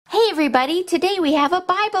everybody, today we have a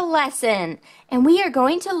Bible lesson and we are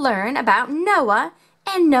going to learn about Noah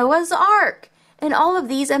and Noah's Ark and all of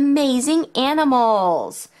these amazing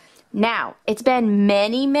animals. Now, it's been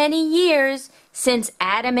many years since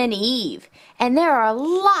Adam and Eve, and there are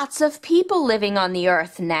lots of people living on the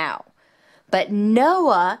earth now. But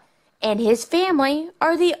Noah and his family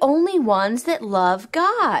are the only ones that love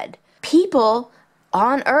God. People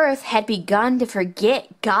on earth had begun to forget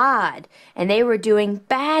God, and they were doing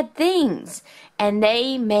bad things, and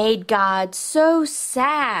they made God so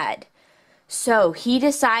sad. So he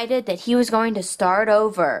decided that he was going to start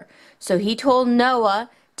over. So he told Noah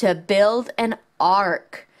to build an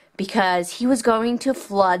ark because he was going to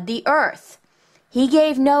flood the earth. He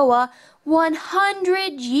gave Noah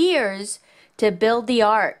 100 years to build the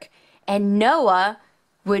ark, and Noah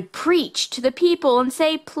would preach to the people and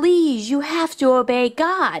say, please, you have to obey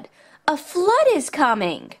God. A flood is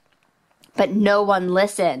coming. But no one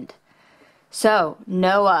listened. So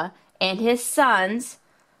Noah and his sons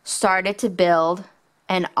started to build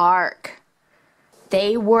an ark.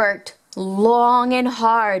 They worked long and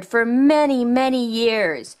hard for many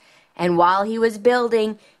years. And while he was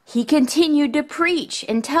building, he continued to preach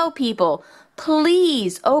and tell people,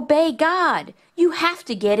 please obey God. You have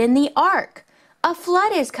to get in the ark. A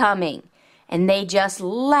flood is coming. And they just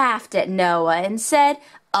laughed at Noah and said,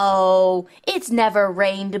 oh, it's never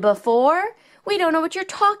rained before. We don't know what you're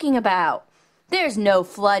talking about. There's no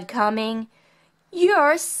flood coming.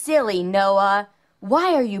 You're silly, Noah.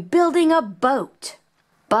 Why are you building a boat?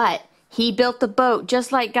 But he built the boat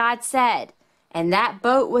just like God said, and that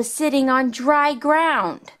boat was sitting on dry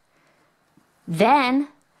ground. Then,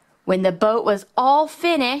 when the boat was all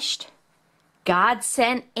finished, God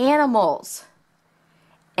sent animals,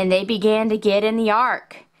 and they began to get in the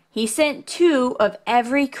ark. He sent 2 of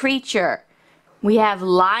every creature. We have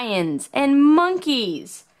lions and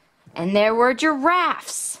monkeys, and there were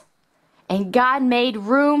giraffes. And God made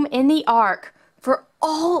room in the ark for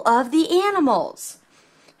all of the animals.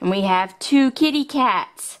 And we have 2 kitty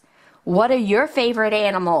cats. What are your favorite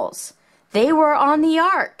animals? They were on the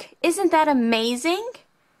ark. Isn't that amazing?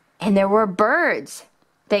 And there were birds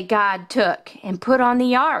that God took and put on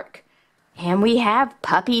the ark. And we have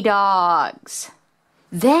puppy dogs.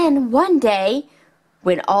 Then one day,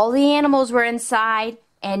 when all the animals were inside,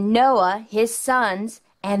 and Noah, his sons,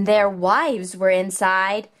 and their wives were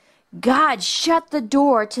inside, God shut the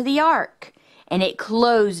door to the ark, and it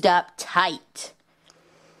closed up tight.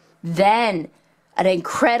 Then an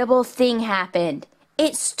incredible thing happened.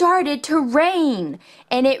 It started to rain,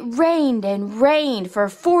 and it rained and rained for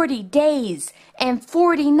 40 days and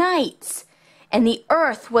 40 nights. And the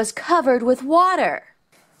earth was covered with water.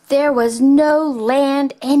 There was no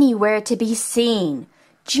land anywhere to be seen,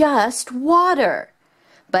 just water.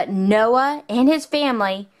 But Noah and his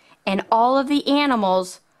family and all of the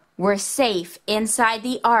animals were safe inside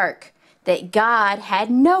the ark that God had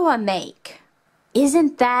Noah make.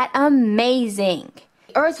 Isn't that amazing?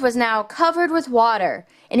 The earth was now covered with water,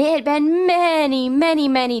 and it had been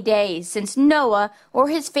many days since Noah or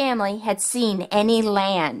his family had seen any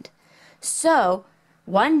land. So,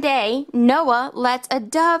 one day, Noah lets a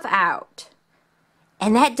dove out.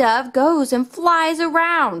 And that dove goes and flies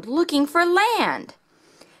around looking for land.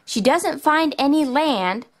 She doesn't find any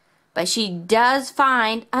land, but she does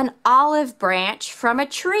find an olive branch from a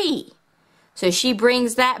tree. So she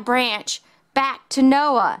brings that branch back to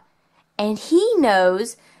Noah. And he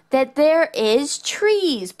knows that there is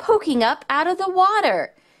trees poking up out of the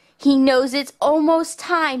water. He knows it's almost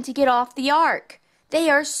time to get off the ark. They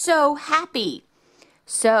are so happy.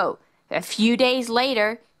 So, a few days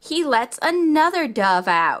later, he lets another dove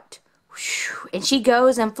out. And she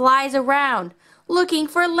goes and flies around looking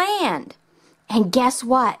for land. And guess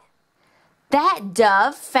what? That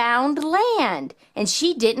dove found land, and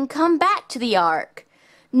she didn't come back to the ark.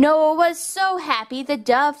 Noah was so happy the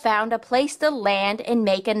dove found a place to land and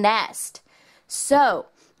make a nest. So,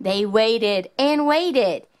 they waited and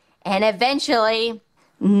waited, and eventually,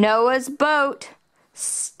 Noah's boat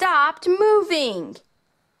stopped moving.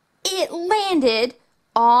 It landed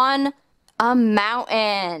on a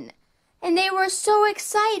mountain, and they were so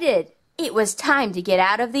excited. It was time to get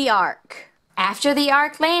out of the ark. After the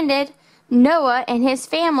ark landed, Noah and his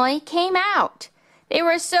family came out. They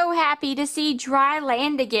were so happy to see dry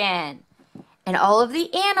land again. And all of the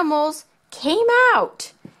animals came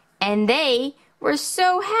out, and they were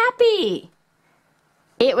so happy.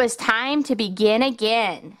 It was time to begin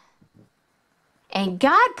again. And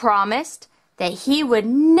God promised that he would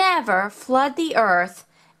never flood the earth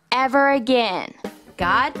ever again.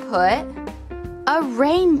 God put a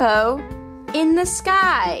rainbow in the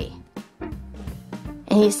sky.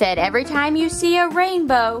 And he said, every time you see a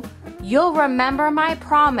rainbow, you'll remember my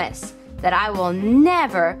promise that I will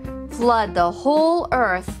never flood the whole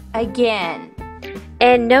earth again.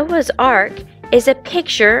 And Noah's Ark is a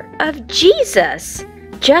picture of Jesus.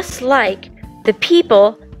 Just like the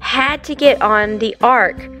people had to get on the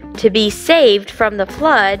ark to be saved from the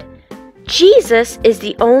flood, Jesus is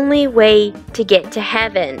the only way to get to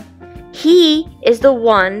heaven. He is the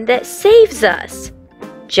one that saves us.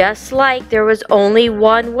 Just like there was only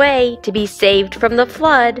one way to be saved from the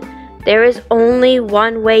flood, there is only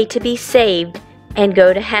one way to be saved and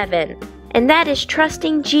go to heaven. And that is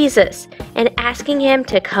trusting Jesus and asking Him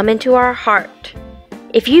to come into our heart.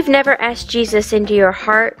 If you've never asked Jesus into your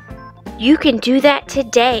heart, you can do that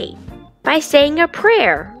today by saying a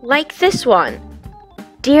prayer like this one.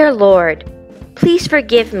 Dear Lord, please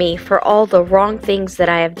forgive me for all the wrong things that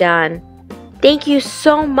I have done. Thank you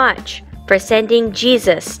so much for sending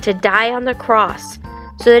Jesus to die on the cross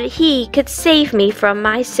so that He could save me from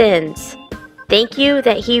my sins. Thank you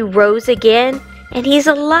that He rose again and He's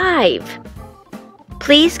alive.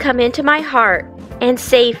 Please come into my heart and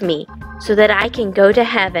save me so that I can go to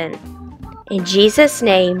heaven. In Jesus'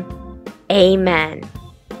 name, amen.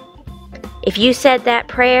 If you said that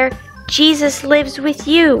prayer, Jesus lives with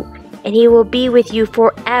you and He will be with you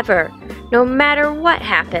forever, no matter what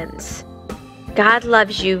happens. God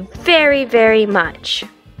loves you very, very much.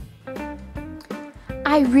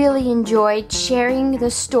 I really enjoyed sharing the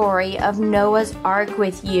story of Noah's Ark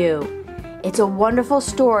with you. It's a wonderful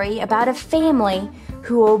story about a family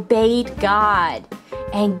who obeyed God.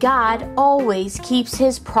 And God always keeps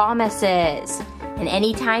His promises. And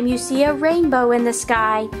anytime you see a rainbow in the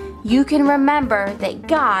sky, you can remember that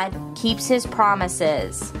God keeps His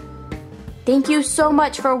promises. Thank you so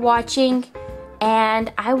much for watching,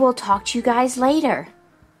 and I will talk to you guys later.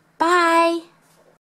 Bye!